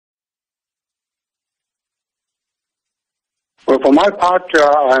Well, for my part,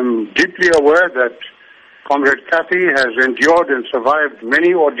 I'm deeply aware that Comrade Kathy has endured and survived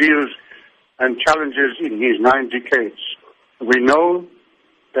many ordeals and challenges in his 9 decades. We know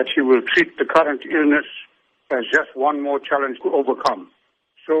that he will treat the current illness as just one more challenge to overcome.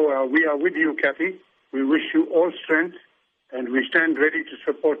 So we are with you, Kathy. We wish you all strength, and we stand ready to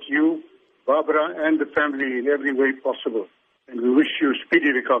support you, Barbara, and the family in every way possible. And we wish you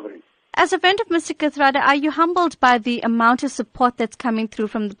speedy recovery. As a friend of Mr. Kathrada, are you humbled by the amount of support that's coming through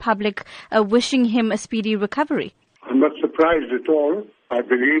from the public wishing him a speedy recovery? I'm not surprised at all. I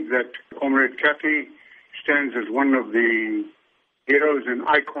believe that Comrade Kathy stands as one of the heroes and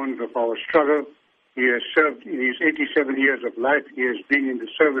icons of our struggle. He has served in his 87 years of life. He has been in the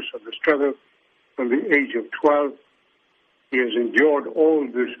service of the struggle from the age of 12. He has endured all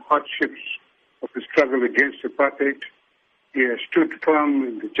these hardships of the struggle against apartheid. He has stood firm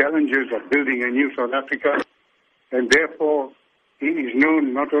in the challenges of building a new South Africa, and therefore he is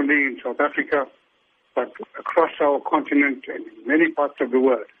known not only in South Africa, but across our continent and in many parts of the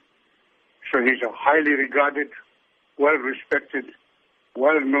world. So he's a highly regarded, well-respected,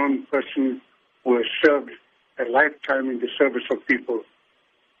 well-known person who has served a lifetime in the service of people.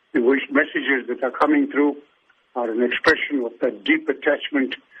 The messages that are coming through are an expression of that deep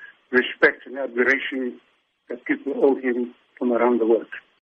attachment, respect, and admiration that people owe him from around the world.